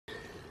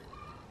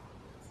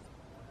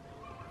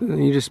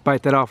You just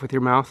bite that off with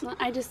your mouth?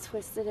 I just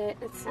twisted it.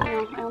 It's, you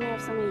know, I only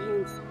have so many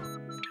hands.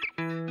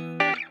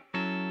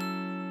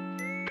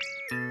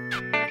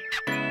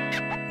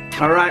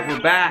 All right, we're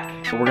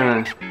back. We're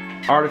gonna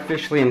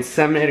artificially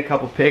inseminate a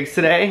couple pigs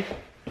today.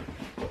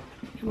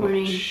 Good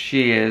morning.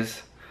 She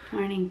is.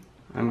 Morning.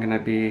 I'm gonna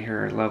be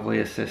her lovely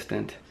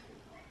assistant.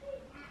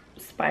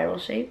 Spiral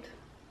shaped.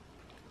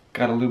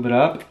 Gotta lube it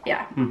up?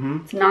 Yeah. Mm-hmm.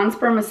 It's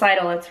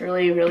non-spermicidal. That's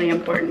really, really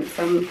important.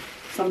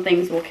 Some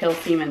things will kill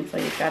semen, so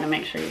you've got to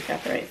make sure you've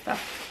got the right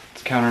stuff.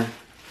 It's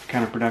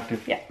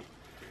counterproductive. Yeah.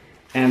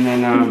 And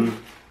then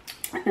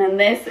and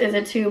this is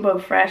a tube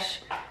of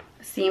fresh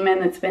semen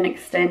that's been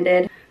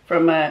extended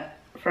from a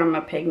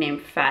pig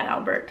named Fat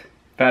Albert.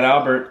 Fat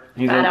Albert.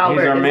 He's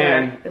our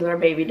man. Is our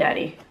baby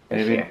daddy.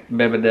 Baby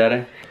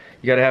daddy.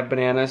 You gotta have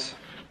bananas.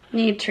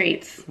 Need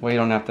treats. Well, you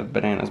don't have to have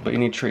bananas, but you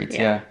need treats,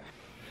 yeah.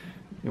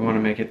 You want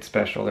to make it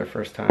special their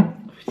first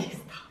time.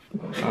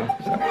 Oh, sorry.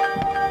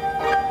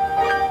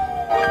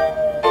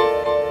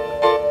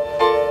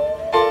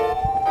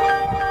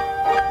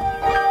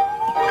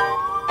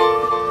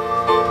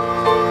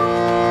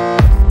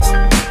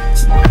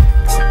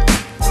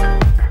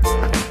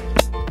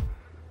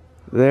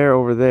 They're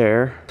over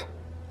there,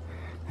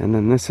 and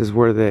then this is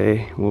where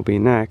they will be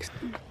next.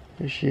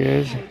 Here she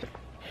is.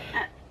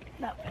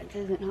 That fence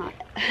isn't hot.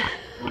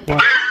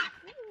 What?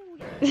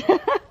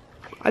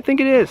 I think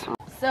it is.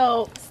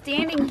 So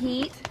standing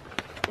heat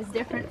is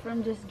different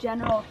from just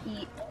general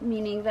heat,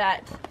 meaning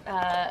that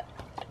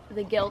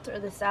the gilt or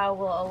the sow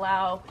will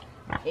allow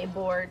a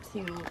boar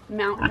to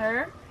mount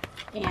her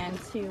and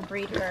to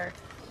breed her.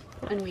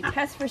 And we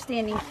test for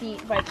standing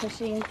heat by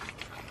pushing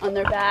on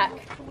their back,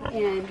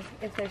 and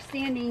if they're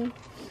standing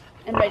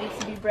and ready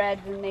to be bred,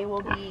 then they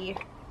will be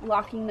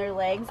locking their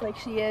legs like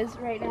she is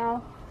right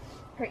now.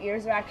 Her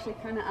ears are actually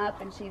kind of up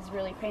and she's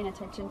really paying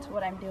attention to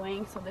what I'm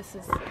doing, so this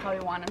is how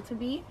we want them to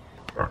be.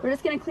 We're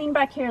just going to clean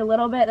back here a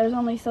little bit. There's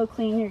only so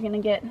clean you're going to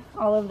get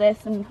all of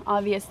this, and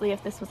obviously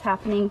if this was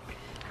happening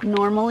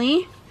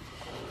normally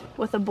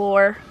with a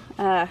boar,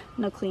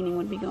 no cleaning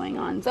would be going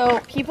on.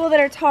 So people that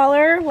are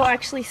taller will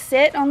actually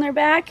sit on their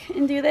back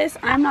and do this.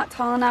 I'm not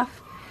tall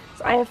enough,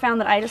 so I have found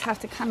that I just have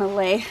to kind of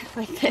lay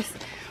like this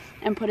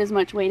and put as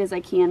much weight as I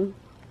can.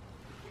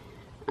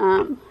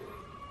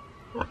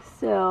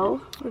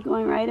 So we're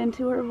going right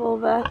into her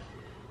vulva,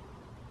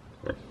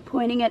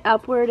 pointing it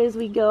upward as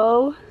we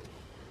go.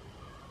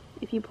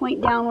 If you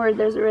point downward,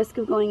 there's a risk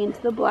of going into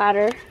the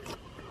bladder,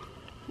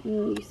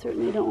 and you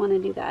certainly don't want to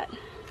do that.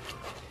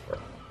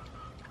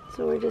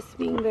 So we're just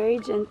being very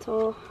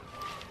gentle.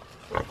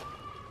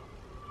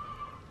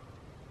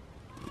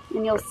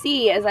 And you'll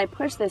see as I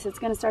push this, it's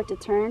going to start to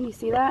turn. You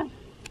see that?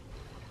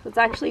 So it's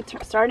actually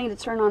starting to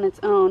turn on its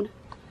own.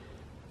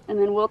 And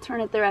then we'll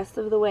turn it the rest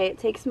of the way. It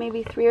takes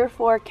maybe 3 or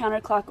 4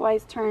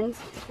 counterclockwise turns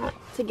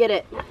to get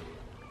it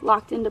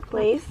locked into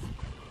place.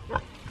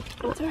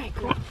 It's alright,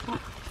 girl.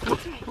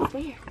 It's alright.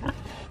 Stay here.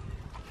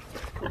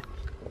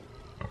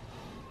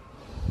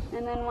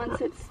 And then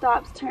once it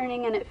stops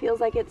turning and it feels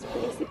like it's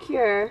pretty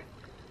secure,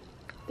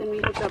 then we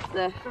hook up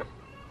the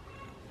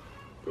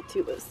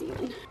tube of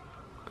semen.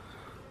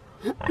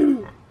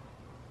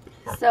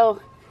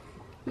 So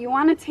you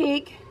want to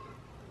take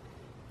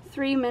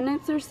 3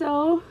 minutes or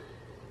so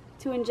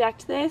to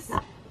inject this.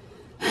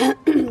 You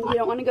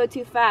don't want to go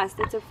too fast.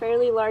 It's a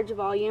fairly large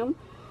volume,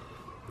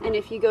 and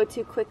if you go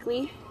too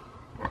quickly,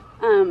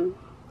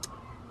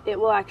 it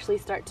will actually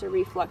start to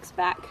reflux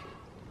back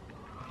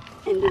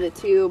into the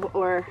tube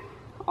or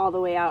all the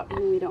way out,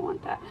 and we don't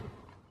want that.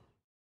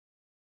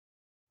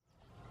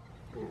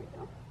 There we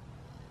go.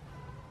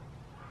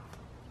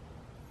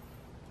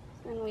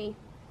 Then we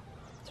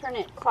turn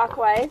it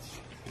clockwise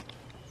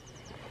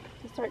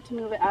to start to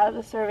move it out of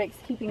the cervix,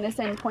 keeping this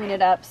end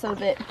pointed up so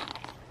that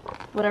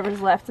whatever's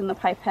left in the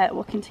pipette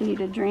will continue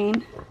to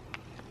drain.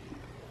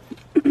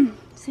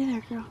 See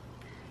there, girl.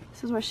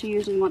 This is where she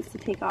usually wants to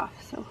take off,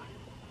 so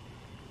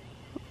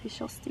hopefully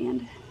she'll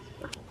stand.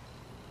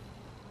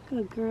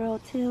 Good girl,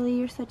 Tilly.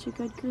 You're such a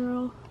good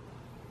girl.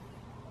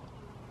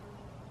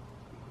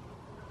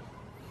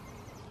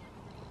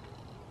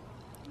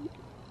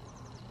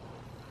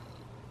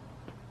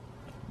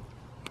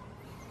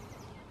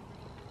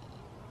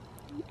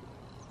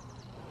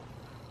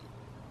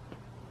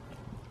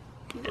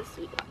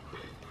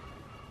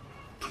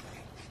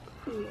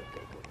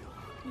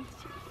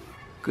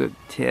 Good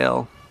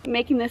tail.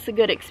 Making this a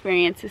good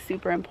experience is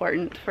super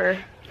important for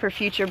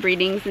future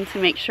breedings, and to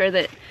make sure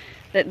that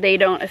they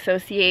don't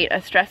associate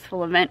a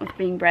stressful event with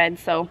being bred.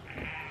 So,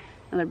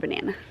 another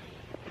banana.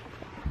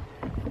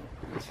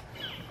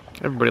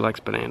 Everybody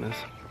likes bananas.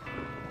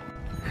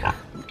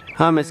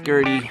 Huh, Miss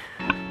Gertie?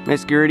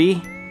 Miss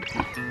Gertie?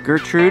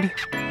 Gertrude?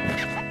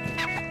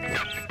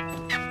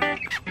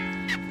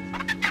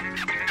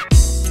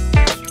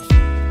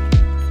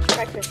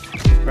 Breakfast.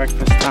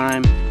 Breakfast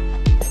time.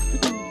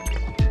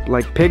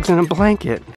 Like pigs in a blanket.